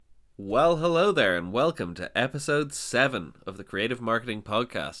Well, hello there, and welcome to episode 7 of the Creative Marketing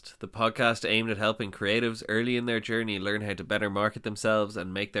Podcast, the podcast aimed at helping creatives early in their journey learn how to better market themselves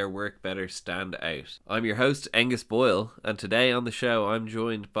and make their work better stand out. I'm your host, Angus Boyle, and today on the show I'm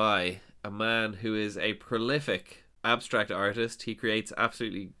joined by a man who is a prolific abstract artist. He creates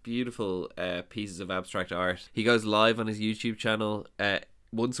absolutely beautiful pieces of abstract art. He goes live on his YouTube channel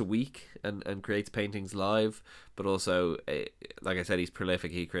once a week and creates paintings live, but also like I said, he's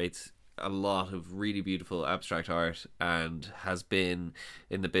prolific. He creates a lot of really beautiful abstract art and has been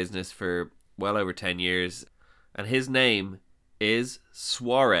in the business for well over 10 years, and his name is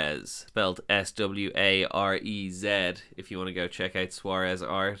Swarez, spelled S-W-A-R-E-Z. If you want to go check out Swarez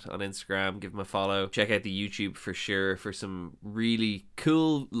Art on Instagram, give him a follow. Check out the YouTube for sure for some really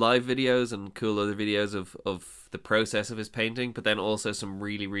cool live videos and cool other videos of the process of his painting, but then also some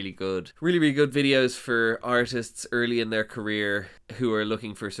really good videos for artists early in their career who are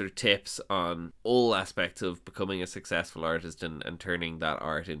looking for sort of tips on all aspects of becoming a successful artist and turning that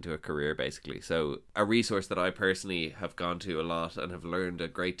art into a career, basically. So a resource that I personally have gone to a lot and have learned a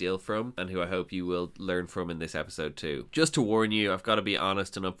great deal from, and who I hope you will learn from in this episode too. Just to warn you, I've got to be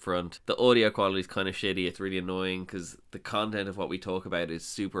honest and upfront, the audio quality is kind of shitty. It's really annoying because the content of what we talk about is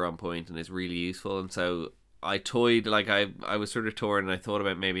super on point and is really useful, and so I toyed, like I was sort of torn, and I thought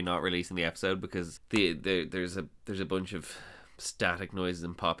about maybe not releasing the episode because there's a bunch of static noises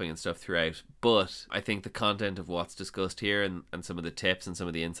and popping and stuff throughout, but I think the content of what's discussed here and some of the tips and some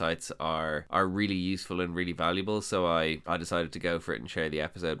of the insights are really useful and really valuable, so I decided to go for it and share the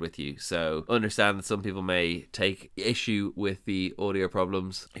episode with you. So understand that some people may take issue with the audio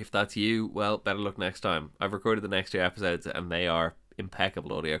problems. If that's you, well, better luck next time. I've recorded the next 2 episodes and they are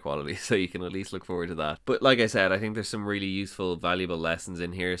impeccable audio quality, so you can at least look forward to that. But like I said, I think there's some really useful, valuable lessons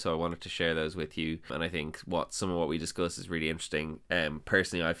in here, so I wanted to share those with you, and I think some of what we discuss is really interesting.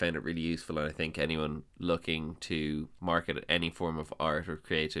 Personally, I found it really useful, and I think anyone looking to market any form of art or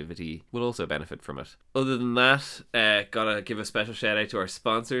creativity will also benefit from it. Other than that, gotta give a special shout out to our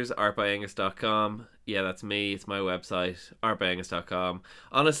sponsors, artbyangus.com. Yeah, that's me. It's my website, artbyangus.com.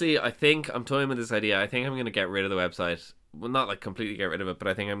 Honestly, I think I'm toying with this idea. I think I'm going to get rid of the website. Well, not like completely get rid of it, but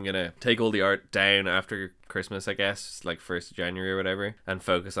I think I'm going to take all the art down after Christmas, I guess, like 1st of January or whatever, and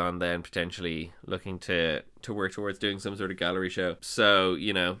focus on then potentially looking to work towards doing some sort of gallery show. So,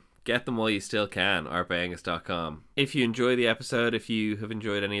 you know, get them while you still can, artbyangus.com. If you enjoy the episode, if you have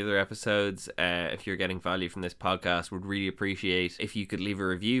enjoyed any other episodes, if you're getting value from this podcast, would really appreciate if you could leave a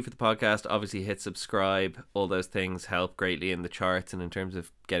review for the podcast. Obviously hit subscribe. All those things help greatly in the charts and in terms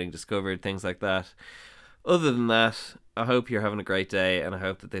of getting discovered, things like that. Other than that, I hope you're having a great day, and I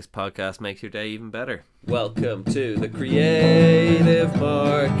hope that this podcast makes your day even better. Welcome to the Creative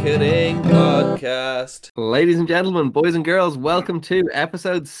Marketing Podcast. Ladies and gentlemen, boys and girls, welcome to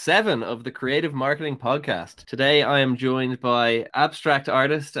episode 7 of the Creative Marketing Podcast. Today I am joined by abstract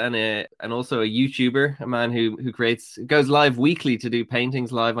artist and also a YouTuber, a man who goes live weekly to do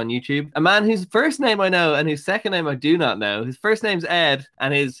paintings live on YouTube. A man whose first name I know and whose second name I do not know. His first name's Ed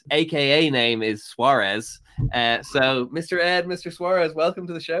and his AKA name is Swarez. So Mr. Ed, Mr. Swarez, welcome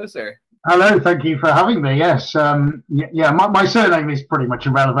to the show, sir. Hello, thank you for having me. Yes, my surname is pretty much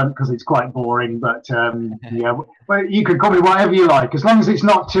irrelevant because it's quite boring. But yeah, well, you can call me whatever you like, as long as it's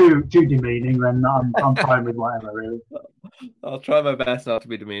not too demeaning. Then I'm fine with whatever, really. I'll try my best not to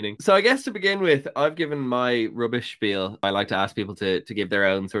be demeaning. So I guess to begin with, I've given my rubbish spiel. I like to ask people to give their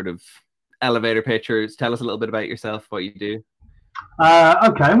own sort of elevator pitches. Tell us a little bit about yourself, what you do.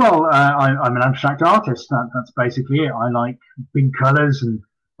 Okay, well, I'm an abstract artist. That's basically it. I like big colours and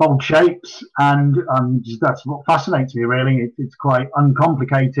bold shapes, and that's what fascinates me, really. It's quite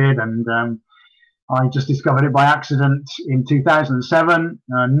uncomplicated, and I just discovered it by accident in 2007.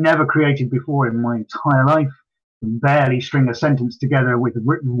 Never created before in my entire life. Barely string a sentence together with a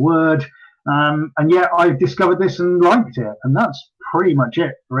written word, and yet I discovered this and liked it, and that's pretty much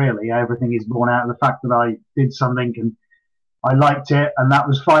it, really. Everything is born out of the fact that I did something and I liked it, and that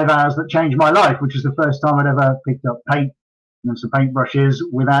was 5 hours that changed my life, which was the first time I'd ever picked up paint and some paintbrushes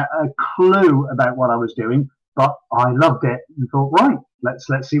without a clue about what I was doing. But I loved it and thought, right, let's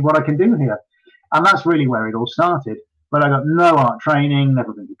see what I can do here. And that's really where it all started. But I got no art training,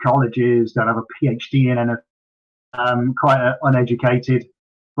 never been to colleges, don't have a PhD in anything, quite uneducated.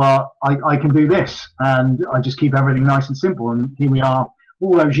 But I can do this, and I just keep everything nice and simple. And here we are,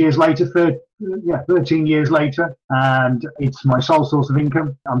 all those years later, 13 years later, and it's my sole source of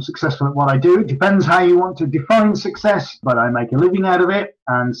income. I'm successful at what I do. It depends how you want to define success, but I make a living out of it,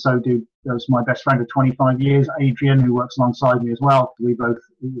 and so does my best friend of 25 years, Adrian, who works alongside me as well. We both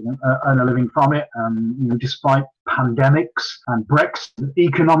earn a living from it. Despite pandemics and Brexit,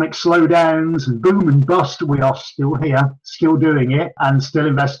 economic slowdowns and boom and bust, we are still here, still doing it, and still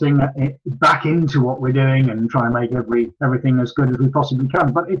investing it back into what we're doing and trying to make everything as good as we possibly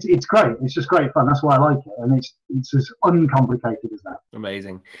can. But it's great. It's just great fun. That's why I like it, and it's as uncomplicated as that.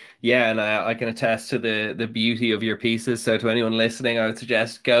 Amazing. Yeah, and I can attest to the beauty of your pieces. So to anyone listening, I would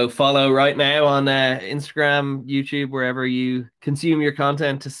suggest go follow right now on Instagram, YouTube, wherever you consume your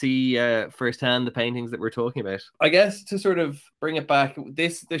content, to see firsthand the paintings that we're talking about. I guess to sort of bring it back,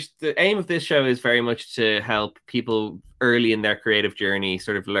 the aim of this show is very much to help people early in their creative journey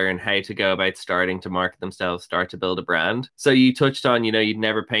sort of learn how to go about starting to market themselves, start to build a brand. So you touched on, you'd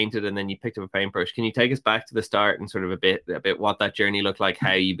never painted and then you picked up a paintbrush. Can you take us back to the start and sort of a bit what that journey looked like,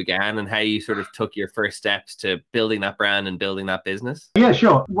 how you began and how you sort of took your first steps to building that brand and building that business? Yeah,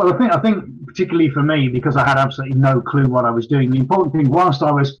 sure. Well, I think particularly for me, because I had absolutely no clue what I was doing, the important thing, whilst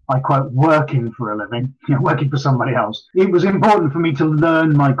I was, I quote, working for a living, working for somebody else, it was important for me to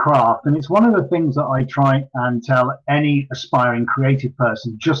learn my craft. And it's one of the things that I try and tell any aspiring creative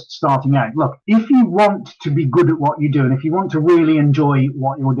person just starting out. Look, if you want to be good at what you do, and if you want to really enjoy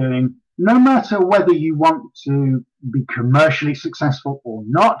what you're doing, no matter whether you want to be commercially successful or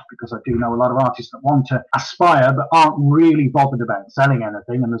not, because I do know a lot of artists that want to aspire but aren't really bothered about selling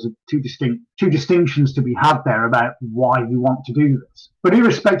anything, and there's two distinctions to be had there about why you want to do this. But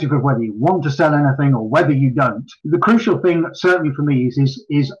irrespective of whether you want to sell anything or whether you don't, the crucial thing certainly for me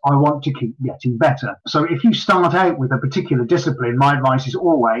is I want to keep getting better. So if you start out with a particular discipline, my advice is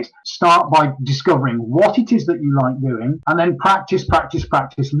always start by discovering what it is that you like doing, and then practice,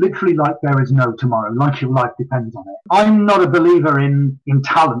 literally like there is no tomorrow, like your life depends on it. I'm not a believer in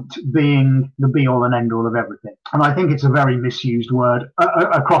talent being the be-all and end-all of everything. And I think it's a very misused word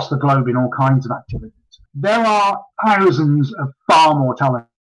across the globe in all kinds of activities. There are thousands of far more talented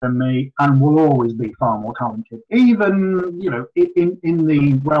than me and will always be far more talented, even, in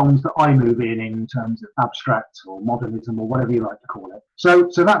the realms that I move in terms of abstract or modernism or whatever you like to call it. So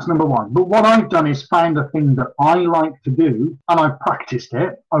that's number one. But what I've done is found a thing that I like to do, and I've practiced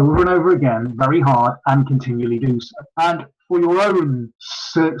it over and over again very hard and continually do so. And for your own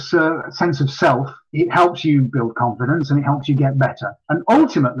sense of self, it helps you build confidence and it helps you get better. And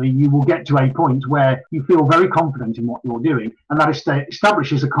ultimately, you will get to a point where you feel very confident in what you're doing, and that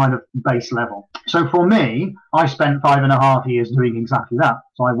establishes a kind of base level. So for me, I spent 5.5 years doing exactly that.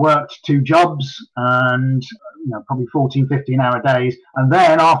 So I worked 2 jobs and probably 14, 15-hour days. And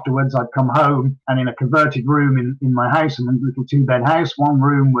then afterwards, I'd come home, and in a converted room in my house, a little 2-bed house, one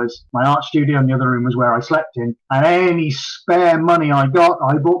room was my art studio and the other room was where I slept in. And any spare money I got,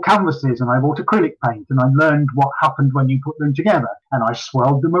 I bought canvases and I bought acrylic paint, and I learned what happened when you put them together. And I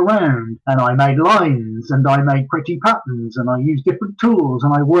swirled them around, and I made lines, and I made pretty patterns, and I used different tools,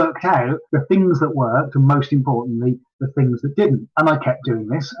 and I worked out the things that worked, and most importantly, the things that didn't. And I kept doing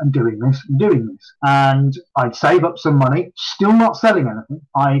this and doing this and doing this. And I'd save up some money, still not selling anything.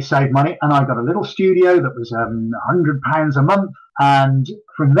 I saved money, and I got a little studio that was £100 a month. And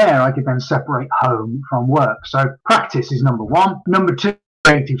from there, I could then separate home from work. So practice is number one. Number two,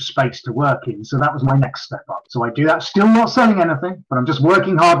 creative space to work in. So that was my next step up. So I do that, still not selling anything, but I'm just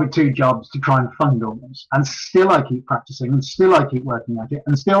working hard with 2 jobs to try and fund all this. And still I keep practicing, and still I keep working at it,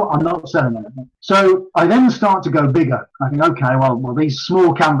 and still I'm not selling anything. So I then start to go bigger. I think, okay, well, these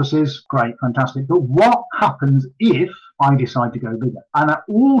small canvases, great, fantastic. But what happens if I decide to go bigger? And at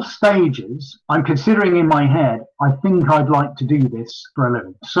all stages, I'm considering in my head, I think I'd like to do this for a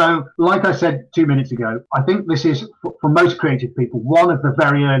living. So like I said 2 minutes ago, I think this is, for most creative people, one of the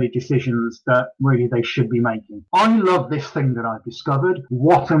very early decisions that really they should be making. I love this thing that I've discovered.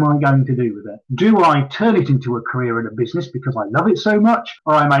 What am I going to do with it? Do I turn it into a career and a business because I love it so much?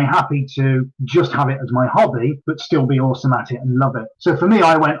 Or am I happy to just have it as my hobby, but still be awesome at it and love it? So for me,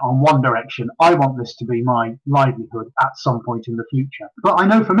 I went on one direction. I want this to be my livelihood at some point in the future. But I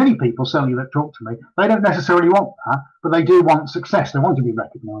know for many people, certainly that talk to me, they don't necessarily want that, but they do want success. They want to be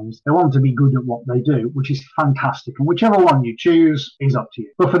recognized. They want to be good at what they do, which is fantastic. And whichever one you choose is up to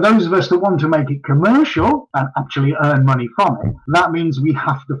you. But for those of us that want to make it commercial and actually earn money from it, that means we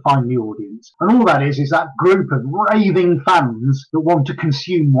have to find the audience. And all that is that group of raving fans that want to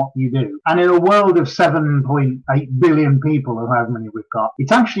consume what you do. And in a world of 7.8 billion people, or however many we've got,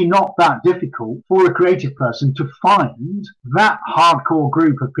 it's actually not that difficult for a creative person to find that hardcore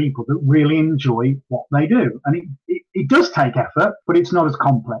group of people that really enjoy what they do. And it does take effort, but it's not as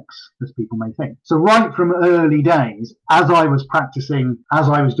complex as people may think. So right from early days, as I was practicing, as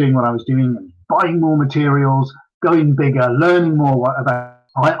I was doing what I was doing, and buying more materials, going bigger, learning more about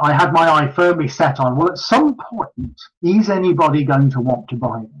I had my eye firmly set on, well, at some point, is anybody going to want to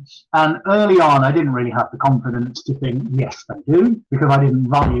buy this? And early on, I didn't really have the confidence to think, yes, they do, because I didn't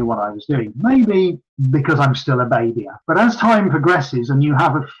value what I was doing. Maybe because I'm still a baby. But as time progresses and you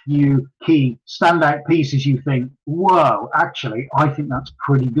have a few key standout pieces, you think, whoa, actually, I think that's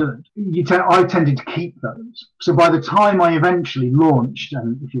pretty good. I tended to keep those. So by the time I eventually launched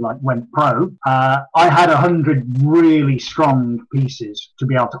and, if you like, went pro, I had 100 really strong pieces to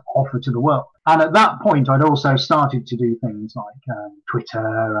be able to offer to the world. And at that point, I'd also started to do things like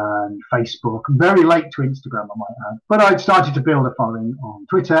Twitter and Facebook, very late to Instagram, I might add. But I'd started to build a following on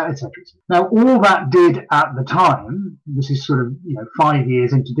Twitter, etc. Now, all that did at the time, this is sort of 5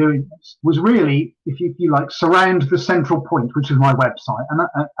 years into doing this, was really, if you like, surround the central point, which is my website.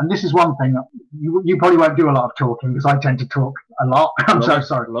 And this is one thing, you probably won't do a lot of talking because I tend to talk a lot. I'm so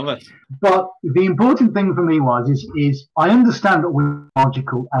sorry. Love it. But the important thing for me is I understand that we're in a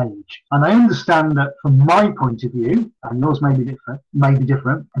logical age, and I understand that from my point of view, and yours may be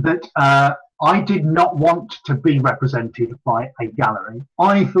different, that I did not want to be represented by a gallery.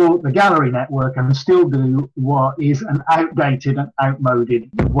 I thought the gallery network, and still do, what is an outdated and outmoded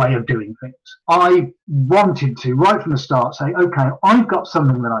way of doing things. I wanted to, right from the start, say, okay, I've got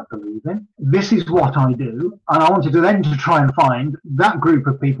something that I believe in. This is what I do. And I wanted to then try and find that group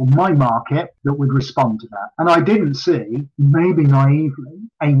of people, my market, that would respond to that. And I didn't see, maybe naively,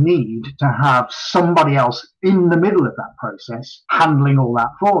 a need to have somebody else in the middle of that process handling all that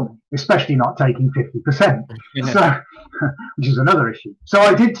for me, especially not taking 50%. Yeah. So, which is another issue. So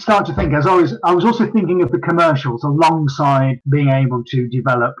I did start to think, I was also thinking of the commercials alongside being able to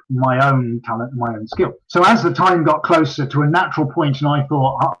develop my own talent and my own skill. So as the time got closer to a natural point and I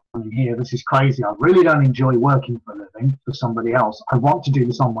thought, here, this is crazy. I really don't enjoy working for a living for somebody else. I want to do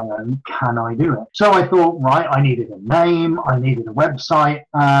this on my own. Can I do it? So I thought, right, I needed a name, I needed a website,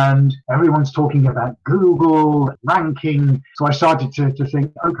 and everyone's talking about Google ranking. So I started to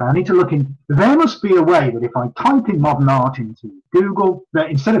think, okay, I need to look in. There must be a way that if I type in modern art into Google, that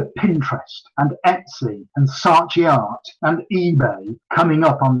instead of Pinterest and Etsy and Swarez Art and eBay coming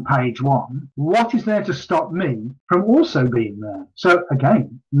up on page one, what is there to stop me from also being there? So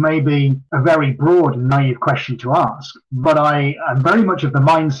again, maybe a very broad and naive question to ask, but I am very much of the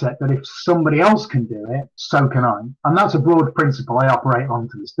mindset that if somebody else can do it, so can I. And that's a broad principle I operate on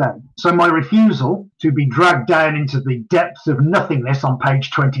to this day. So my refusal to be dragged down into the depths of nothingness on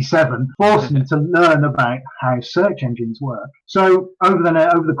page 27 forced me to learn about how search engines work. So over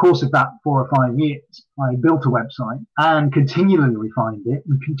the course of that 4 or 5 years, I built a website and continually refined it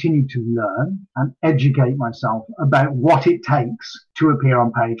and continued to learn and educate myself about what it takes to appear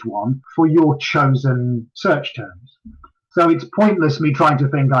on page one for your chosen search terms. So it's pointless me trying to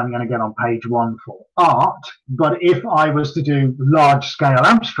think I'm going to get on page one for art, but if I was to do large-scale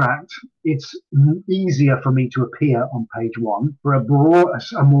abstract, it's easier for me to appear on page one for a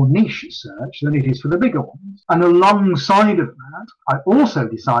more niche search than it is for the bigger ones. And alongside of that, I also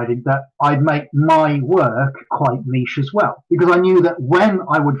decided that I'd make my work quite niche as well, because I knew that when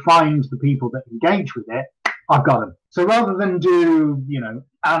I would find the people that engage with it, I've got them. So rather than do,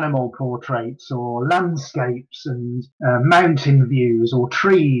 animal portraits or landscapes and mountain views or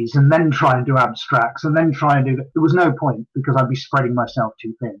trees and then try and do abstracts and then try and do that, there was no point because I'd be spreading myself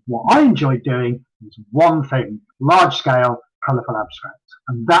too thin. What I enjoyed doing was one thing, large scale, colourful abstracts.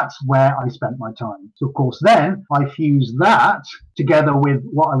 And that's where I spent my time. So, of course, then I fused that together with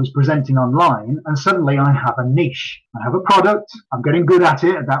what I was presenting online, and suddenly I have a niche. I have a product. I'm getting good at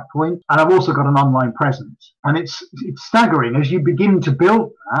it at that point, and I've also got an online presence. And it's staggering. As you begin to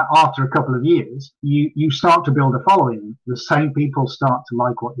build that after a couple of years, you start to build a following. The same people start to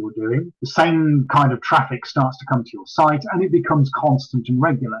like what you're doing. The same kind of traffic starts to come to your site, and it becomes constant and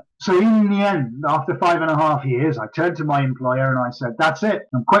regular. So in the end, after 5.5 years, I turned to my employer and I said, that's it,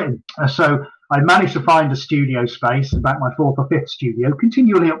 I'm quitting. So I managed to find a studio space, about my 4th or 5th studio,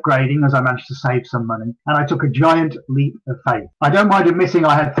 continually upgrading as I managed to save some money. And I took a giant leap of faith. I don't mind admitting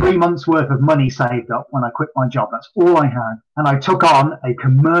I had 3 months worth of money saved up when I quit my job. That's all I had. And I took on a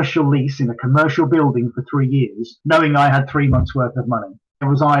commercial lease in a commercial building for 3 years, knowing I had 3 months worth of money. It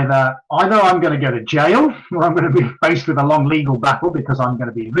was either I'm going to go to jail, or I'm going to be faced with a long legal battle because I'm going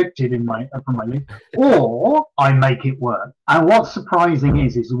to be evicted from my lease, or I make it work. And what's surprising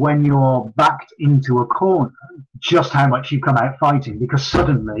is when you're backed into a corner, just how much you come out fighting, because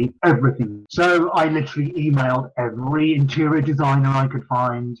suddenly everything. So I literally emailed every interior designer I could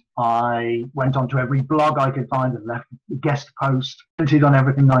find. I went onto every blog I could find and left a guest post, printed on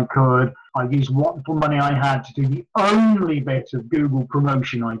everything I could. I used what little money I had to do the only bit of Google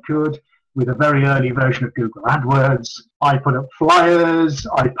promotion I could. with a very early version of Google AdWords. I put up flyers.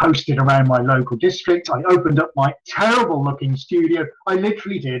 I posted around my local district. I opened up my terrible looking studio. I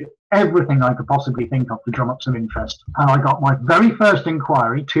literally did everything I could possibly think of to drum up some interest. And I got my very first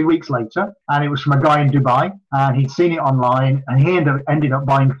inquiry 2 weeks later, and it was from a guy in Dubai, and he'd seen it online, and he ended up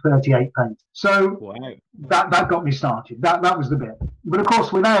buying 38 paints. So Wow. that got me started. That was the bit. But of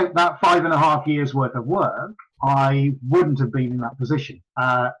course, without that 5.5 years worth of work, I wouldn't have been in that position.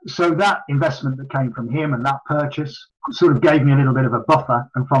 So that investment that came from him and that purchase sort of gave me a little bit of a buffer.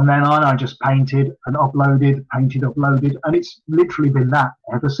 And from then on, I just painted and uploaded, painted, uploaded. And it's literally been that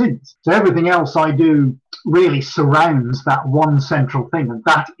ever since. So everything else I do really surrounds that one central thing. And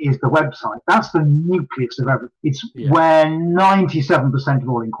that is the website. That's the nucleus of everything. It's where 97% of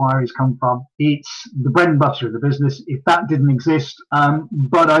all inquiries come from. It's the bread and butter of the business. If that didn't exist,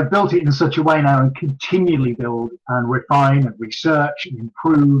 but I've built it in such a way now and continually build and refine and research and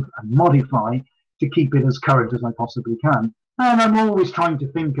improve and modify to keep it as current as I possibly can. And I'm always trying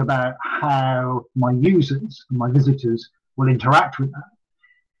to think about how my users and my visitors will interact with that.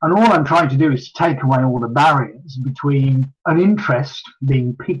 And all I'm trying to do is take away all the barriers between an interest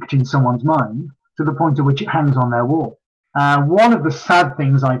being piqued in someone's mind to the point at which it hangs on their wall. One of the sad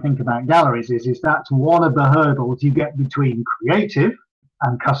things I think about galleries is that's one of the hurdles you get between creative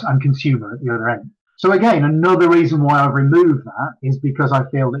and consumer at the other end. So again, another reason why I've removed that is because I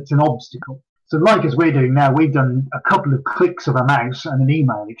feel it's an obstacle. So like as we're doing now, we've done a couple of clicks of a mouse and an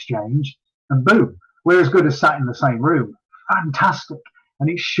email exchange, and boom, we're as good as sat in the same room. Fantastic. And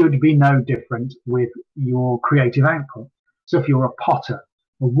it should be no different with your creative output. So if you're a potter,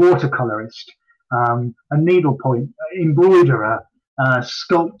 a watercolorist, a needlepoint embroiderer,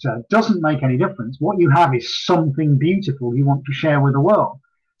 sculptor, doesn't make any difference. What you have is something beautiful you want to share with the world.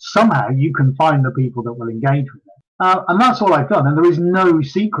 Somehow you can find the people that will engage with it. And that's all I've done. And there is no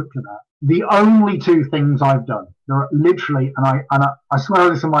secret to that. The only two things I've done, there are literally, and I swear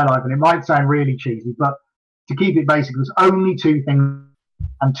this in my life, and it might sound really cheesy, but to keep it basic, there's only two things,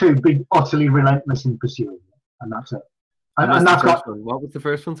 and two, be utterly relentless in pursuing it, and that's it. And that's what was the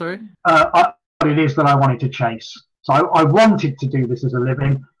first one? Sorry. What it is that I wanted to chase. So I wanted to do this as a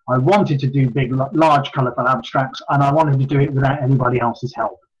living. I wanted to do big, large, colourful abstracts, and I wanted to do it without anybody else's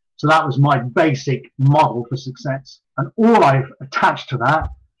help. So that was my basic model for success. And all I've attached to that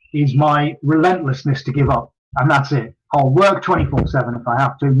is my relentlessness to give up. And that's it. I'll work 24/7 if I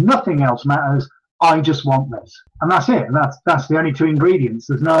have to. Nothing else matters. I just want this. And that's it. And that's the only two ingredients.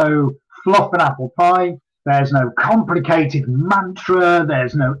 There's no fluff and apple pie. There's no complicated mantra.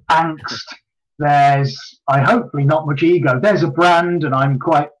 There's no angst. There's, hopefully not much ego. There's a brand, and I'm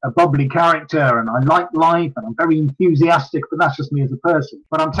quite a bubbly character, and I like life, and I'm very enthusiastic, but that's just me as a person.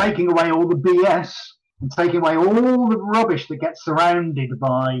 But I'm taking away all the BS and taking away all the rubbish that gets surrounded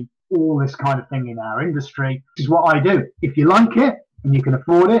by all this kind of thing in our industry. This is what I do. If you like it, and you can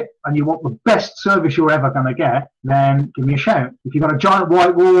afford it, and you want the best service you're ever going to get, then give me a shout. If you've got a giant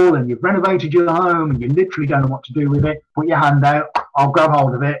white wall and you've renovated your home and you literally don't know what to do with it, put your hand out, I'll grab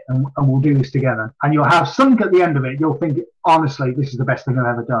hold of it, and we'll do this together. And you'll have something at the end of it. You'll think, honestly, this is the best thing I've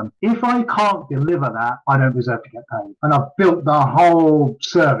ever done. If I can't deliver that, I don't deserve to get paid. And I've built the whole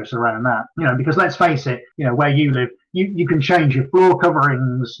service around that, because let's face it, where you live, you can change your floor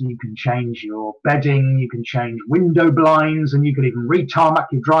coverings, you can change your bedding, you can change window blinds, and you can even re-tarmac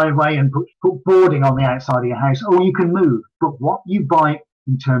your driveway and put boarding on the outside of your house, or you can move. But what you buy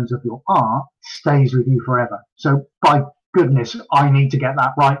in terms of your art stays with you forever. So by goodness, I need to get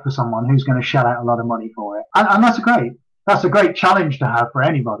that right for someone who's going to shell out a lot of money for it. And that's a great challenge to have for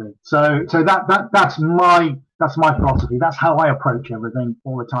anybody. So that's my philosophy. That's how I approach everything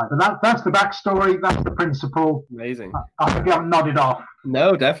all the time. But that's the backstory. That's the principle. Amazing. I think I'm nodded off.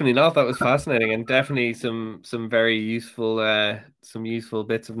 No, definitely not. That was fascinating, and definitely some very useful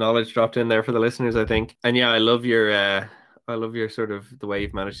bits of knowledge dropped in there for the listeners, I think. And yeah, I love your sort of the way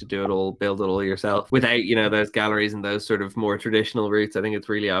you've managed to do it all, build it all yourself without, those galleries and those sort of more traditional routes. I think it's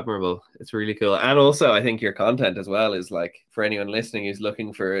really admirable. It's really cool. And also I think your content as well is like, for anyone listening who's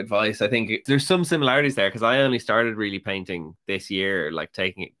looking for advice, I think there's some similarities there, because I only started really painting this year, like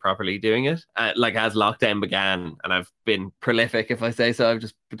taking it properly, doing it like as lockdown began, and I've been prolific, if I say so. I've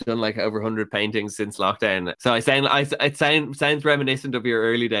just done like over 100 paintings since lockdown. So it sounds reminiscent of your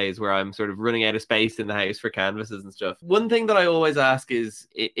early days, where I'm sort of running out of space in the house for canvases and stuff. One thing that I always ask is,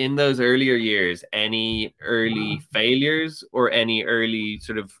 in those earlier years, any early failures, or any early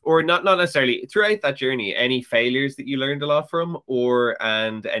sort of, or not necessarily throughout that journey, any failures that you learned a lot from,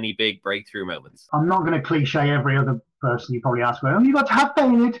 and any big breakthrough moments? I'm not going to cliche every other person you probably ask, well, you've got to have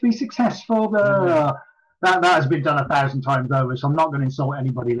failure to be successful. that has been done 1,000 times over, so I'm not going to insult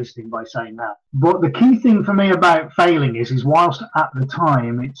anybody listening by saying that. But the key thing for me about failing is whilst at the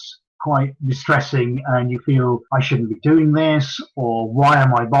time it's quite distressing and you feel I shouldn't be doing this, or why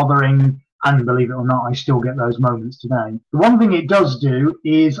am I bothering? And believe it or not, I still get those moments today. The one thing it does do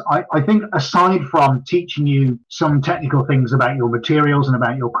is I think aside from teaching you some technical things about your materials and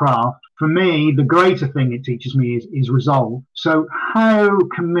about your craft, for me, the greater thing it teaches me is resolve. So how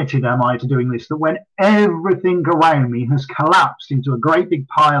committed am I to doing this, that when everything around me has collapsed into a great big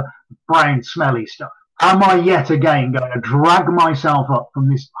pile of brown, smelly stuff, am I yet again going to drag myself up from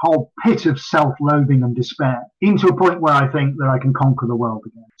this whole pit of self-loathing and despair into a point where I think that I can conquer the world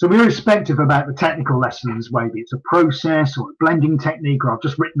again? So irrespective about the technical lessons, whether it's a process or a blending technique, or I've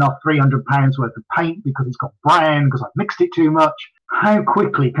just written off £300 worth of paint because it's got brown, because I've mixed it too much, how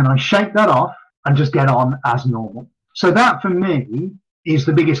quickly can I shake that off and just get on as normal? So that for me is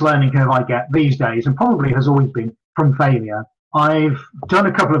the biggest learning curve I get these days, and probably has always been from failure. I've done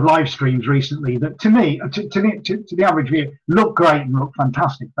a couple of live streams recently that to me, to the average viewer, look great and look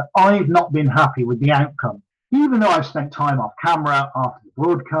fantastic, but I've not been happy with the outcome. Even though I've spent time off camera after the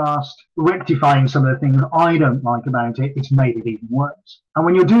broadcast, rectifying some of the things I don't like about it, it's made it even worse. And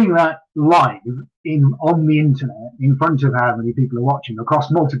when you're doing that live on the internet, in front of how many people are watching across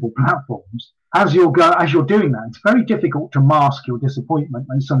multiple platforms, as you're doing that, it's very difficult to mask your disappointment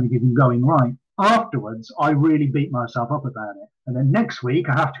when something isn't going right. Afterwards, I really beat myself up about it. And then next week,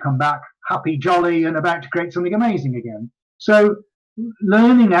 I have to come back happy, jolly, and about to create something amazing again. So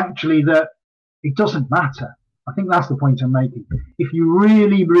learning actually that it doesn't matter. I think that's the point I'm making. If you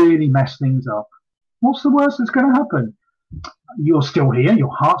really, really mess things up, what's the worst that's going to happen? You're still here,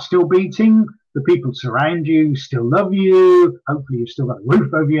 your heart's still beating, the people surround you still love you, hopefully you've still got a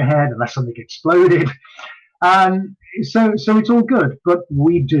roof over your head unless something exploded. And so it's all good, but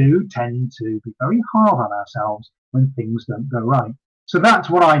we do tend to be very hard on ourselves when things don't go right. So that's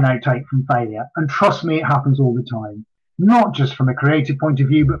what I now take from failure. And trust me, it happens all the time, not just from a creative point of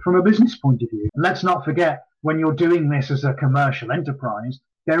view, but from a business point of view. And let's not forget, when you're doing this as a commercial enterprise,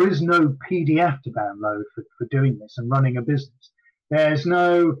 there is no PDF to download for doing this and running a business. There's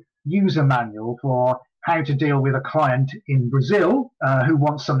no user manual for how to deal with a client in Brazil who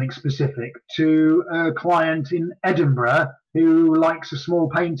wants something specific to a client in Edinburgh who likes a small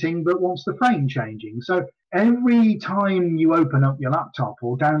painting but wants the frame changing. So every time you open up your laptop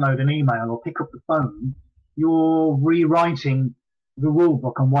or download an email or pick up the phone, you're rewriting the rule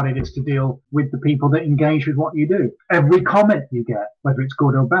book on what it is to deal with the people that engage with what you do. Every comment you get, whether it's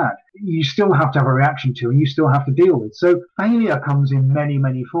good or bad, you still have to have a reaction to and you still have to deal with. So failure comes in many,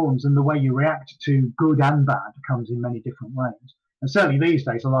 many forms, and the way you react to good and bad comes in many different ways. And certainly these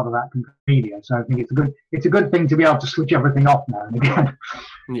days, a lot of that can be media. So I think it's a good thing to be able to switch everything off now and again.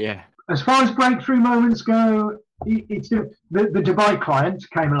 Yeah. As far as breakthrough moments go, it's the Dubai client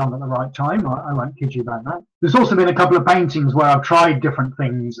came along at the right time. I won't kid you about that. There's also been a couple of paintings where I've tried different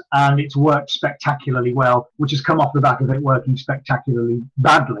things and it's worked spectacularly well, which has come off the back of it working spectacularly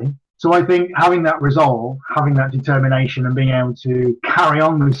badly. So I think having that resolve, having that determination and being able to carry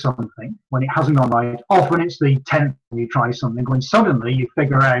on with something when it hasn't gone right, often it's the 10th time you try something, when suddenly you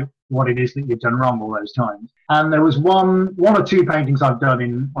figure out what it is that you've done wrong all those times. And there was one or two paintings I've done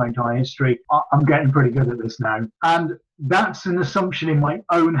in my entire history. I'm getting pretty good at this now. And that's an assumption in my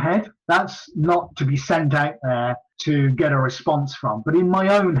own head. That's not to be sent out there to get a response from, but in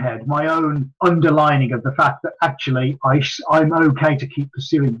my own head, my own underlining of the fact that actually I'm okay to keep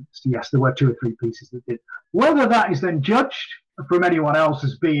pursuing this. Yes, there were 2 or 3 pieces that did. Whether that is then judged from anyone else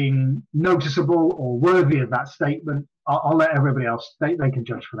as being noticeable or worthy of that statement, I'll let everybody else, they can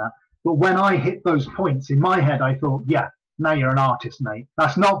judge for that. But when I hit those points in my head, I thought, yeah, now you're an artist, mate.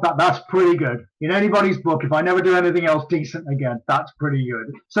 That's not that. That's pretty good. In anybody's book, if I never do anything else decent again, that's pretty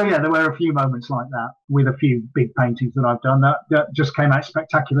good. So yeah, there were a few moments like that with a few big paintings that I've done that just came out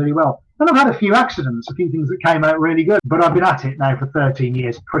spectacularly well. And I've had a few accidents, a few things that came out really good. But I've been at it now for 13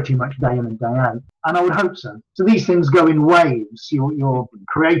 years, pretty much day in and day out. And I would hope so. So these things go in waves. Your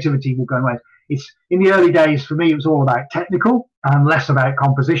creativity will go in waves. It's in the early days for me, it was all about technical and less about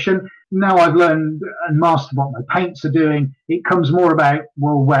composition. Now I've learned and mastered what my paints are doing. It comes more about,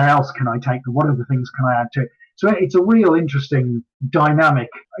 well, where else can I take them? What other things can I add to it? So it's a real interesting dynamic.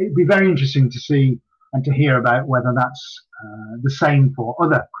 It'd be very interesting to see and to hear about whether that's the same for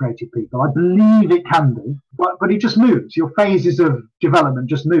other creative people. I believe it can be, but it just moves. Your phases of development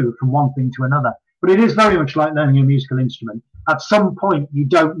just move from one thing to another. But it is very much like learning a musical instrument. At some point, you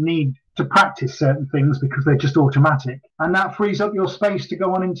don't need to practice certain things because they're just automatic. And that frees up your space to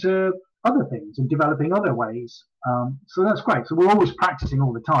go on into other things and developing other ways. So that's great. So we're always practicing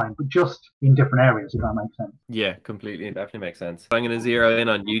all the time, but just in different areas, if that makes sense. Yeah, completely. It definitely makes sense. I'm going to zero in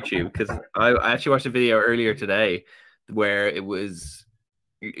on YouTube because I actually watched a video earlier today where it was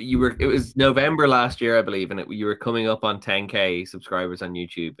November last year, I believe, and you were coming up on 10K subscribers on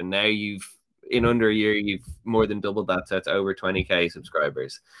YouTube, and now in under a year you've more than doubled that, so it's over 20K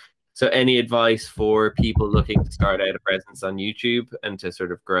subscribers. So any advice for people looking to start out a presence on YouTube and to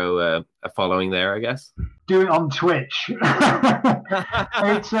sort of grow a following there, I guess? Do it on Twitch.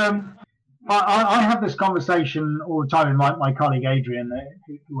 It's I have this conversation all the time with my colleague Adrian,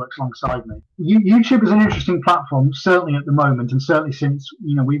 who works alongside me. YouTube is an interesting platform, certainly at the moment, and certainly since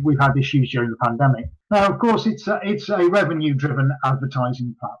we've had issues during the pandemic. Now, of course, it's a revenue-driven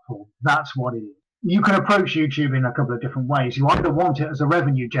advertising platform. That's what it is. You can approach YouTube in a couple of different ways. You either want it as a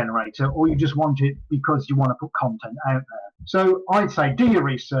revenue generator, or you just want it because you want to put content out there. So I'd say do your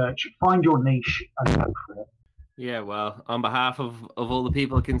research, find your niche, and go for it. Yeah, well, on behalf of all the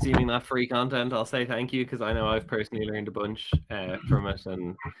people consuming that free content, I'll say thank you, because I know I've personally learned a bunch from it,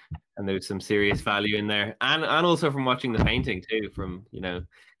 and there's some serious value in there, and also from watching the painting too, from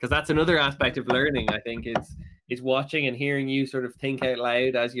because that's another aspect of learning, I think, is watching and hearing you sort of think out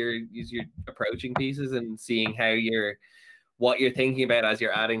loud as you're approaching pieces and seeing what you're thinking about as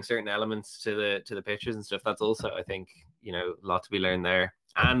you're adding certain elements to the pictures and stuff. That's also, I think, a lot to be learned there,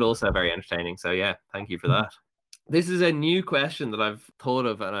 and also very entertaining. So yeah, thank you for that. This is a new question that I've thought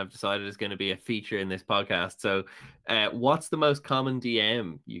of and I've decided is going to be a feature in this podcast. So what's the most common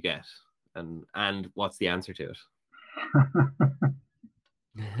DM you get, and what's the answer to it?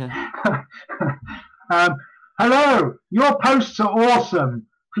 Hello, your posts are awesome.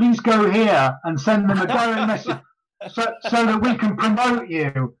 Please go here and send them a direct message so that we can promote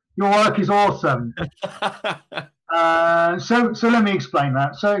you. Your work is awesome. So let me explain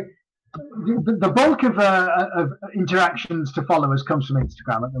that. So the bulk of interactions to followers comes from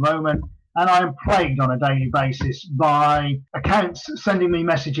Instagram at the moment, and I am plagued on a daily basis by accounts sending me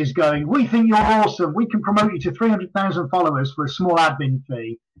messages going, "We think you're awesome. We can promote you to 300,000 followers for a small admin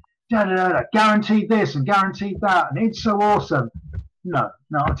fee. Guaranteed this and guaranteed that, and it's so awesome." No,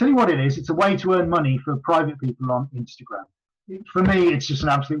 I'll tell you what it is. It's a way to earn money for private people on Instagram. For me, it's just an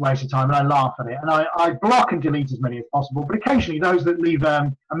absolute waste of time, and I laugh at it. And I block and delete as many as possible. But occasionally, those that leave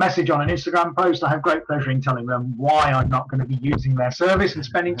a message on an Instagram post, I have great pleasure in telling them why I'm not going to be using their service and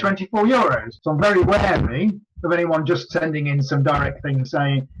spending €24. So I'm very wary of anyone just sending in some direct thing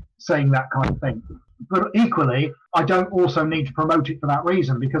saying that kind of thing. But equally, I don't also need to promote it for that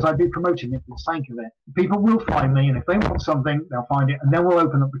reason, because I'd be promoting it for the sake of it. People will find me, and if they want something, they'll find it, and then we'll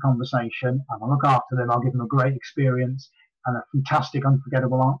open up the conversation, and I'll look after them. I'll give them a great experience and a fantastic,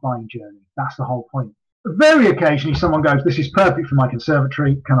 unforgettable art buying journey. That's the whole point. But very occasionally, someone goes, "This is perfect for my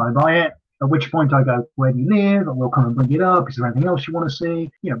conservatory. Can I buy it?" At which point I go, "Where do you live?" And we'll come and bring it up. Is there anything else you want to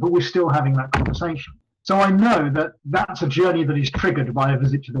see? But we're still having that conversation. So I know that that's a journey that is triggered by a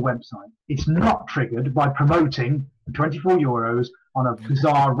visit to the website. It's not triggered by promoting €24 on a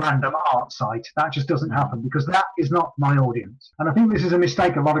bizarre random art site. That just doesn't happen, because that is not my audience. And I think this is a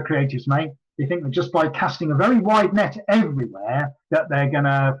mistake a lot of creatives make. They think that just by casting a very wide net everywhere that they're going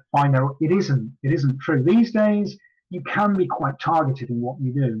to find it isn't true. These days, you can be quite targeted in what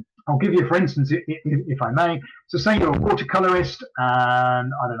you do. I'll give you, for instance, if I may. So say you're a watercolorist,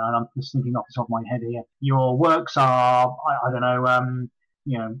 and I don't know, I'm just thinking off the top of my head here. Your works are, I don't know,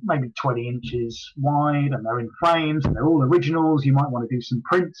 maybe 20 inches wide, and they're in frames, and they're all originals. You might want to do some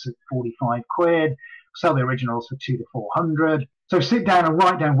prints at 45 quid, sell the originals for 200 to 400. So sit down and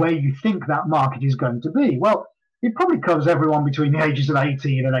write down where you think that market is going to be. Well, it probably covers everyone between the ages of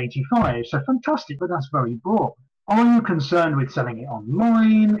 18 and 85. So fantastic, but that's very broad. Are you concerned with selling it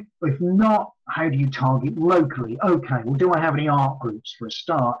online? If not, how do you target locally? Okay, well, do I have any art groups for a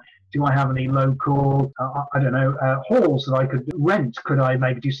start? Do I have any local, halls that I could rent? Could I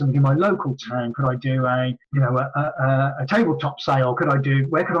maybe do something in my local town? Could I do a tabletop sale?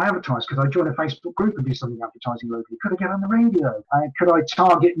 Where could I advertise? Could I join a Facebook group and do something advertising locally? Could I get on the radio? Could I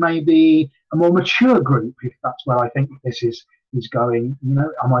target maybe a more mature group, if that's where I think this is going?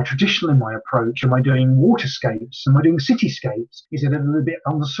 Am I traditional in my approach? Am I doing waterscapes? Am I doing cityscapes? Is it a little bit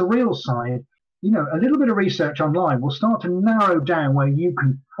on the surreal side? A little bit of research online will start to narrow down where you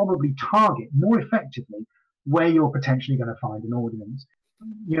can probably target more effectively where you're potentially going to find an audience.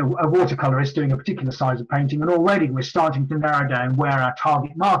 A watercolorist doing a particular size of painting, and already we're starting to narrow down where our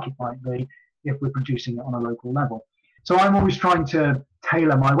target market might be if we're producing it on a local level. So I'm always trying to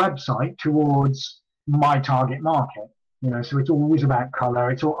tailor my website towards my target market. So it's always about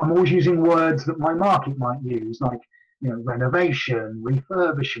color. I'm always using words that my market might use, like renovation,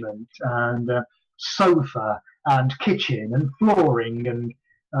 refurbishment, and sofa, and kitchen, and flooring,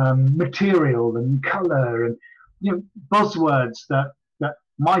 and material, and colour, and buzzwords that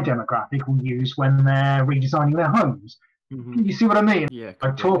my demographic will use when they're redesigning their homes. Mm-hmm. You see what I mean? Yeah,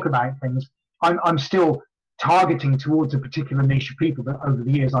 I talk about things. I'm still targeting towards a particular niche of people that over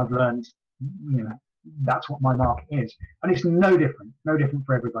the years I've learned, that's what my market is, and it's no different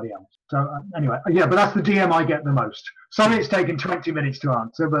for everybody else. So anyway, yeah, but that's the DM I get the most. Sorry, it's taken 20 minutes to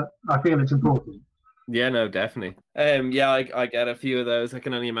answer, but I feel it's important. Yeah, no, definitely. Yeah, I get a few of those. I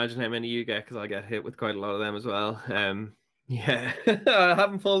can only imagine how many you get, because I get hit with quite a lot of them as well. Yeah, I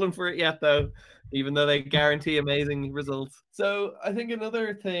haven't fallen for it yet though, even though they guarantee amazing results. So I think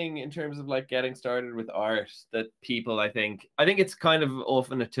another thing in terms of like getting started with art that people, I think it's kind of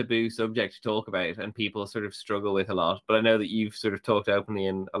often a taboo subject to talk about, and people sort of struggle with a lot. But I know that you've sort of talked openly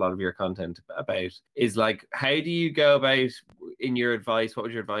in a lot of your content about, is like, how do you go about, in your advice, what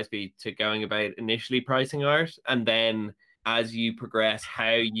would your advice be to going about initially pricing art, and then as you progress,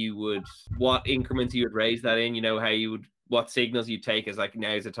 what increments you would raise that in, what signals you take as like,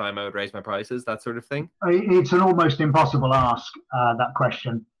 now's the time I would raise my prices, that sort of thing? It's an almost impossible ask, that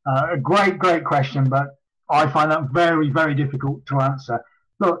question. A great question, but I find that very, very difficult to answer.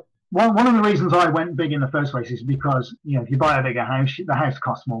 Look, one of the reasons I went big in the first place is because, if you buy a bigger house, the house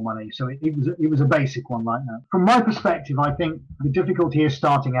costs more money. So it was a basic one like that. From my perspective, I think the difficulty is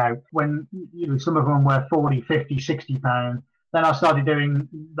starting out when, some of them were 40, 50, 60 pounds. Then I started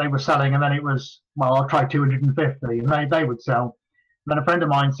they were selling, and then it was, well, I'll try 250, and they would sell. And then a friend of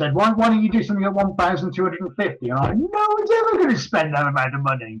mine said, why don't you do something at 1,250? And I, no one's ever going to spend that amount of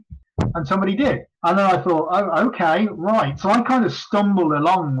money. And somebody did. And then I thought, oh, okay, right. So I kind of stumbled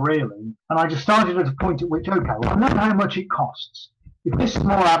along, really. And I just started at a point at which, okay, well, I know how much it costs. If this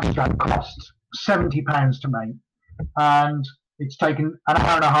small abstract costs £70 to make, and it's taken an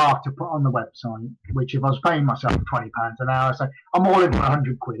hour and a half to put on the website, which if I was paying myself £20 an hour, so I'm all in for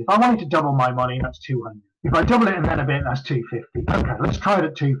 £100. If I wanted to double my money, that's 200. If I double it and then a bit, that's 250. Okay, let's try it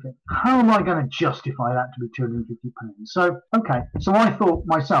at 250. How am I going to justify that to be £250? So I thought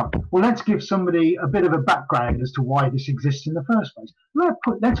myself, well, let's give somebody a bit of a background as to why this exists in the first place.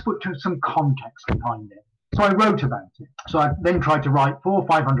 Let's put some context behind it. So I wrote about it. So I then tried to write 400 or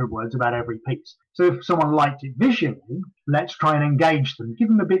 500 words about every piece. So if someone liked it visually, let's try and engage them, give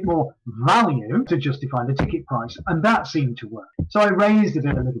them a bit more value to justify the ticket price. And that seemed to work. So I raised it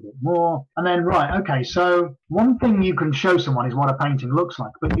a little bit more. And then, so one thing you can show someone is what a painting looks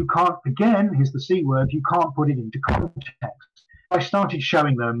like. But you can't, again, here's the C word, you can't put it into context. I started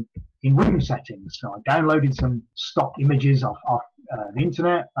showing them in room settings. So I downloaded some stock images off the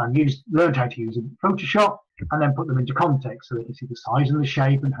internet and learned how to use Photoshop, and then put them into context so they can see the size and the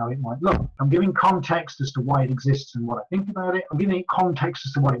shape and how it might look. I'm giving context as to why it exists and what I think about it. I'm giving it context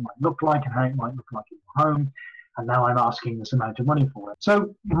as to what it might look like and how it might look like in your home. And now I'm asking this amount of money for it.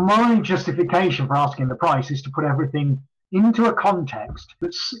 So my justification for asking the price is to put everything into a context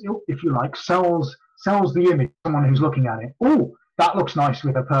that, if you like, sells the image to someone who's looking at it. Oh, that looks nice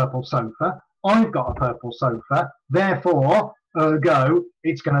with a purple sofa. I've got a purple sofa. Therefore, ergo,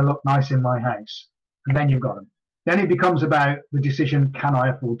 it's going to look nice in my house. And then you've got them. Then it becomes about the decision, can I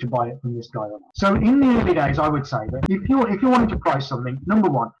afford to buy it from this guy or not? So in the early days, I would say that if you're wanting to price something, number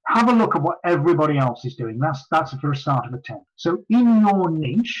one, have a look at what everybody else is doing. That's for a start of a 10. So in your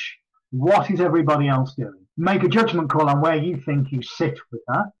niche, what is everybody else doing? Make a judgment call on where you think you sit with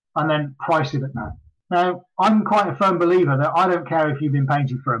that, and then price it at that. Now, I'm quite a firm believer that I don't care if you've been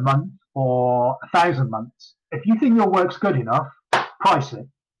painting for a month or 1,000 months. If you think your work's good enough, price it.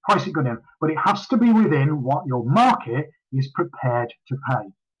 Price it good enough. But it has to be within what your market is prepared to pay.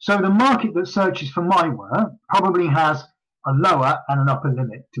 So the market that searches for my work probably has a lower and an upper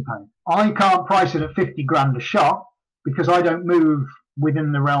limit to pay. I can't price it at 50 grand a shot because I don't move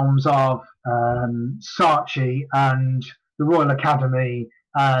within the realms of Saatchi and the Royal Academy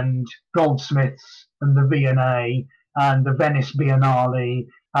and Goldsmiths and the V&A and the Venice Biennale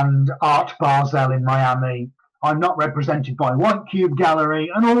and Art Basel in Miami. I'm not represented by White Cube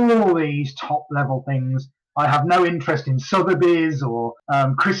Gallery and all these top level things. I have no interest in Sotheby's or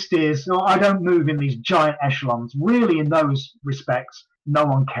Christie's. Or I don't move in these giant echelons. Really, in those respects, no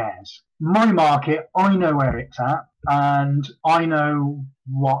one cares. My market, I know where it's at, and I know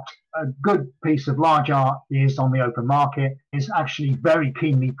what a good piece of large art is on the open market. Is actually very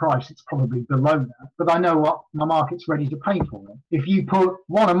keenly priced. It's probably below that, but I know what my market's ready to pay for it. If you put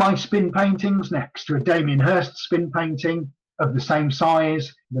one of my spin paintings next to a Damien Hirst spin painting, of the same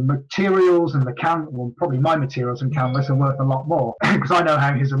size. The materials and well, probably my materials and canvas are worth a lot more because I know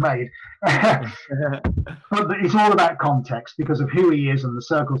how his are made. But it's all about context, because of who he is and the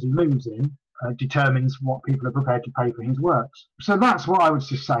circles he moves in determines what people are prepared to pay for his works. So that's what I would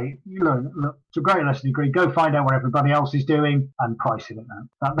just say. Look, to a great lesser degree, go find out what everybody else is doing and price it at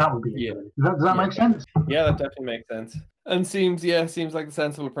that. That would be it. Yeah. Does that make sense? Yeah, that definitely makes sense. And seems like a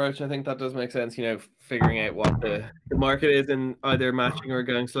sensible approach. I think that does make sense, figuring out what the market is and either matching or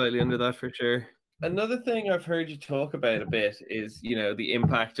going slightly under that for sure. Another thing I've heard you talk about a bit is, the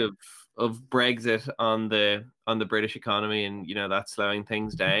impact of Brexit on the British economy and, that slowing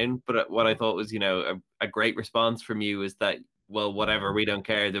things down. But what I thought was, a great response from you is that, well, whatever, we don't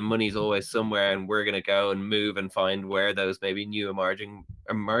care. The money's always somewhere and we're going to go and move and find where those maybe new emerging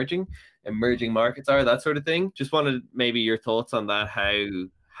markets are, that sort of thing. Just wanted maybe your thoughts on that,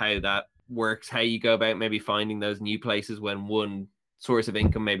 how that works, how you go about maybe finding those new places when one source of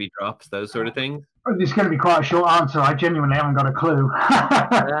income maybe drops, those sort of things. This is going to be quite a short answer. I genuinely haven't got a clue.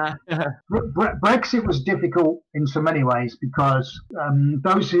 Brexit was difficult in so many ways because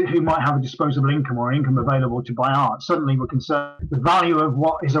those who might have a disposable income or income available to buy art suddenly were concerned the value of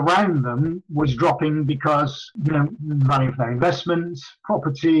what is around them was dropping because the value of their investments,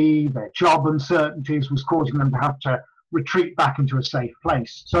 property, their job uncertainties was causing them to have to retreat back into a safe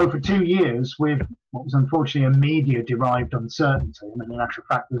place. So for 2 years, with what was unfortunately a media-derived uncertainty, in actual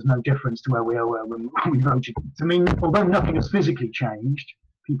fact, there's no difference to where we were when we voted. Although nothing has physically changed,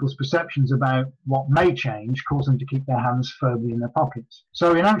 people's perceptions about what may change cause them to keep their hands firmly in their pockets.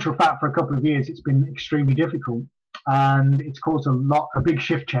 So in actual fact, for a couple of years, it's been extremely difficult. And it's caused a big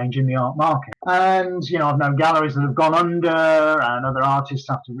shift change in the art market. And, I've known galleries that have gone under and other artists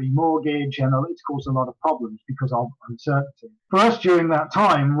have to remortgage, and it's caused a lot of problems because of uncertainty. For us during that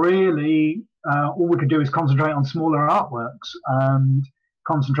time, really, all we could do is concentrate on smaller artworks and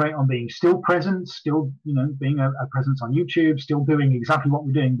concentrate on being still present, still, being a presence on YouTube, still doing exactly what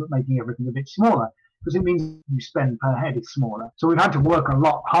we're doing, but making everything a bit smaller. Because it means you spend per head is smaller. So we've had to work a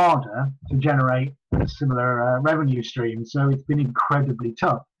lot harder to generate a similar revenue stream. So it's been incredibly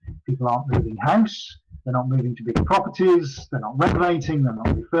tough. People aren't moving house. They're not moving to bigger properties. They're not renovating. They're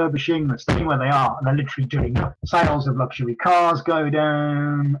not refurbishing. They're staying where they are. And they're literally doing nothing. Sales of luxury cars go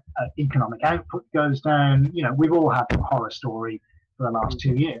down. Economic output goes down. We've all had a horror story for the last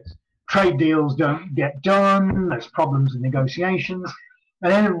 2 years. Trade deals don't get done. There's problems in negotiations.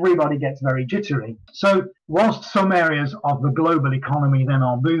 And everybody gets very jittery. So whilst some areas of the global economy then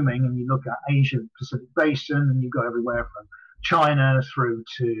are booming, and you look at Asia Pacific Basin, and you go everywhere from China through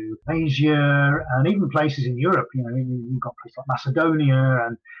to Asia, and even places in Europe, you've got places like Macedonia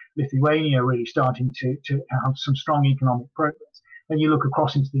and Lithuania really starting to have some strong economic progress. Then you look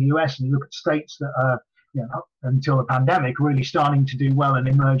across into the US and you look at states that are, until the pandemic, really starting to do well and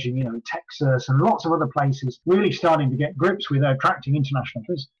emerging, Texas and lots of other places, really starting to get grips with attracting international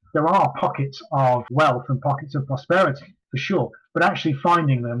visitors. There are pockets of wealth and pockets of prosperity, for sure, but actually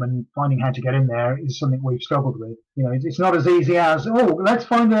finding them and finding how to get in there is something we've struggled with. It's not as easy as, let's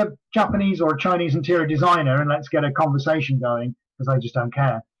find a Japanese or a Chinese interior designer and let's get a conversation going, because they just don't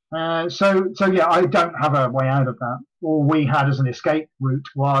care. So yeah, I don't have a way out of that. All we had as an escape route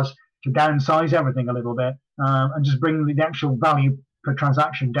was to downsize everything a little bit and just bring the actual value per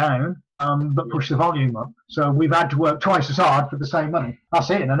transaction down, but push the volume up. So we've had to work twice as hard for the same money. That's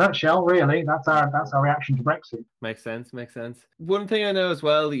it in a nutshell, really. That's our reaction to Brexit. Makes sense. One thing I know as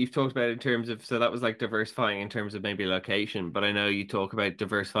well that you've talked about in terms of, so that was like diversifying in terms of maybe location, but I know you talk about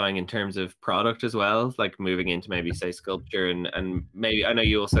diversifying in terms of product as well, like moving into maybe say sculpture and maybe, I know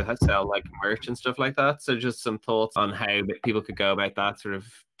you also sell like merch and stuff like that. So just some thoughts on how people could go about that, sort of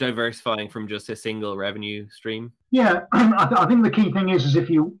diversifying from just a single revenue stream. Yeah, I think the key thing is if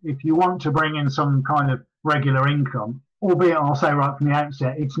you want to bring in some kind of regular income, albeit I'll say right from the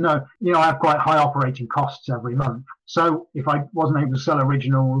outset, it's I have quite high operating costs every month. So if I wasn't able to sell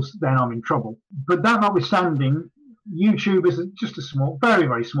originals, then I'm in trouble. But that notwithstanding, YouTube is just a small, very,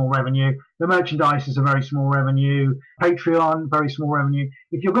 very small revenue. The merchandise is a very small revenue. Patreon, very small revenue.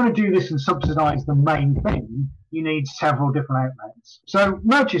 If you're going to do this and subsidize the main thing, you need several different outlets. So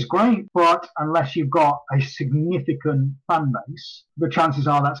merch is great, but unless you've got a significant fan base, the chances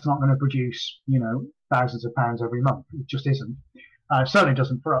are that's not going to produce, thousands of pounds every month. It just isn't. Certainly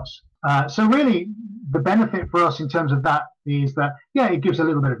doesn't for us. So really, the benefit for us in terms of that is that, it gives a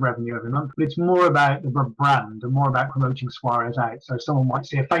little bit of revenue every month, but it's more about the brand and more about promoting Swarez Art. So someone might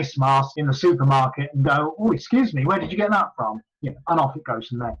see a face mask in the supermarket and go, oh, excuse me, where did you get that from? And off it goes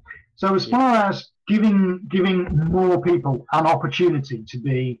from there. So as far as giving more people an opportunity to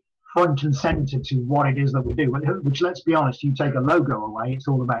be front and center to what it is that we do, which, let's be honest, you take a logo away, it's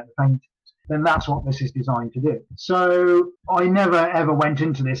all about the paintings, then that's what this is designed to do. So I never ever went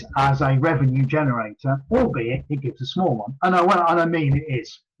into this as a revenue generator, albeit it gives a small one. And I mean it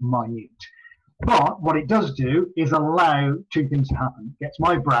is minute. But what it does do is allow two things to happen. It gets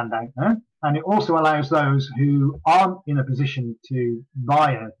my brand out there, and it also allows those who aren't in a position to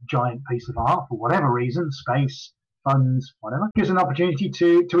buy a giant piece of art for whatever reason, space, funds, whatever, gives an opportunity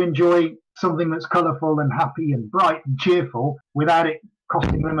to enjoy something that's colourful and happy and bright and cheerful without it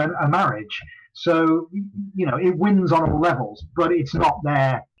costing them a marriage. So, it wins on all levels, but it's not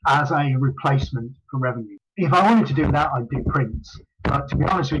there as a replacement for revenue. If I wanted to do that, I'd do prints. But to be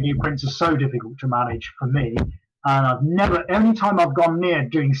honest with you, prints are so difficult to manage for me. And any time I've gone near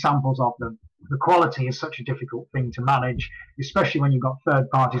doing samples of them, the quality is such a difficult thing to manage, especially when you've got third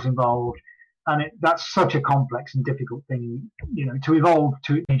parties involved. And that's such a complex and difficult thing, to evolve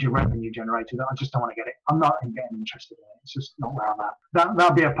to a major revenue generator that I just don't want to get it. I'm not getting interested in it. It's just not where I'm at.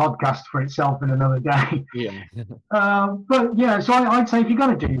 That'll be a podcast for itself in another day. Yeah. But yeah, so I'd say if you're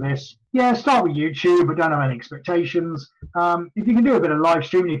going to do this, start with YouTube, but don't have any expectations. If you can do a bit of live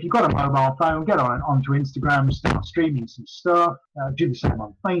streaming, if you've got a mobile phone, get onto Instagram, start streaming some stuff. Do the same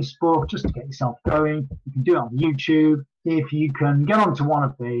on Facebook, just to get yourself going. You can do it on YouTube. If you can get onto one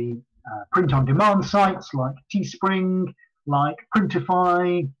of the print-on-demand sites like Teespring, like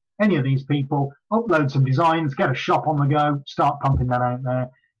Printify, any of these people, upload some designs, get a shop on the go, start pumping that out there,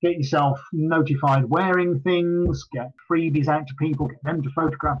 get yourself notified wearing things, get freebies out to people, get them to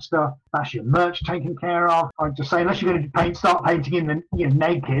photograph stuff. That's your merch taken care of. I'd just say, unless you're going to start painting in the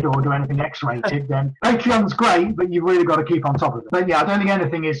naked or do anything X-rated, then Patreon's great, but you've really got to keep on top of it. But yeah, I don't think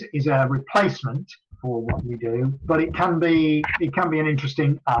anything is a replacement for what we do, but it can be an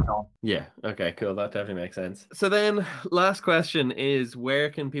interesting add-on. Yeah, okay, cool, that definitely makes sense. So then last question is, where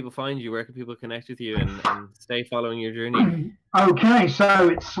can people find you, where can people connect with you and stay following your journey? Okay, so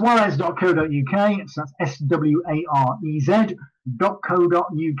it's swarez.co.uk. That's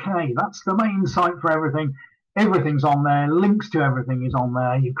swarez.co.uk. That's the main site for everything. Everything's on there. Links to everything is on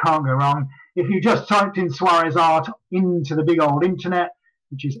there. You can't go wrong. If you just typed in Swarez Art into the big old internet,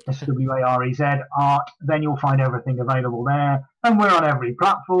 which is Swarez Art, then you'll find everything available there. And we're on every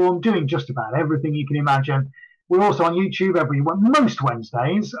platform, doing just about everything you can imagine. We're also on YouTube most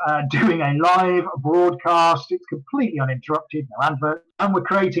Wednesdays, doing a live broadcast. It's completely uninterrupted, no advert. And we're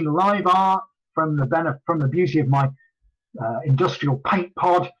creating live art from the beauty of my industrial paint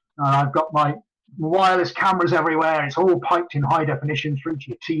pod. I've got my wireless cameras everywhere. It's all piped in high definition through to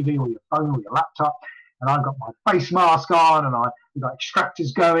your TV or your phone or your laptop. And I've got my face mask on, and we've got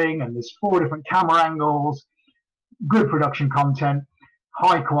extractors going, and there's 4 different camera angles, good production content,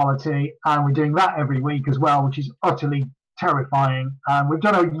 high quality, and we're doing that every week as well, which is utterly terrifying. We've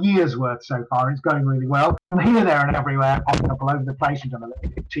done a year's worth so far. It's going really well. And here, there, and everywhere, popping up all over the place. We've done a little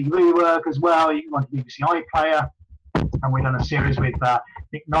bit of TV work as well. You can go on BBC iPlayer, and we've done a series with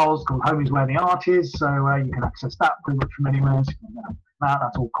Nick Knowles called Home is Where the Art Is, so you can access that pretty much from anywhere. So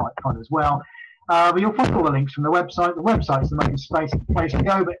that's all quite fun as well. But you'll find all the links from the website. The website's the most basic place to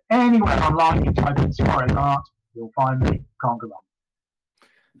go, but anywhere online you type in Swarez Art, you'll find me. Can't go wrong.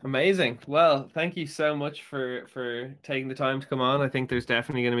 Amazing. Well, thank you so much for taking the time to come on. I think there's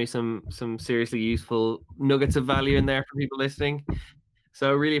definitely going to be some seriously useful nuggets of value in there for people listening.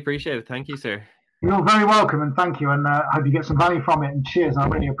 So really appreciate it. Thank you, sir. You're very welcome, and thank you, and I hope you get some value from it, and cheers. I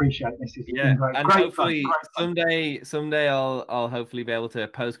really appreciate this. It's been great. And great hopefully fun. someday I'll hopefully be able to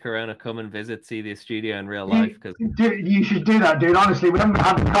post-corona come and see the studio in real life. You should do that, dude. Honestly, we haven't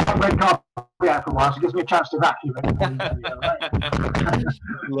had the red carpet out for a while, so it gives me a chance to vacuum it.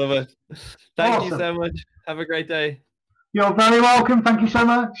 Love it. Thank you so much. Have a great day. You're very welcome. Thank you so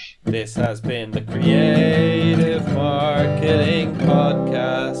much. This has been the Creative Marketing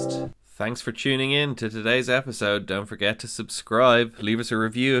Podcast. Thanks for tuning in to today's episode. Don't forget to subscribe. Leave us a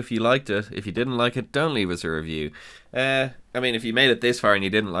review if you liked it. If you didn't like it, don't leave us a review. If you made it this far and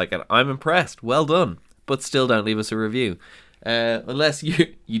you didn't like it, I'm impressed. Well done. But still don't leave us a review. Unless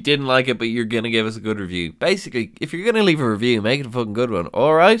you didn't like it, but you're going to give us a good review. Basically, if you're going to leave a review, make it a fucking good one.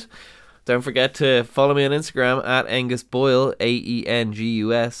 Alright? Don't forget to follow me on Instagram at Angus Boyle,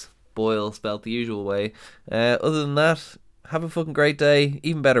 AENGUS. Boyle spelt the usual way. Other than that, have a fucking great day,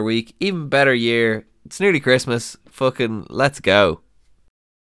 even better week, even better year. It's nearly Christmas. Fucking let's go.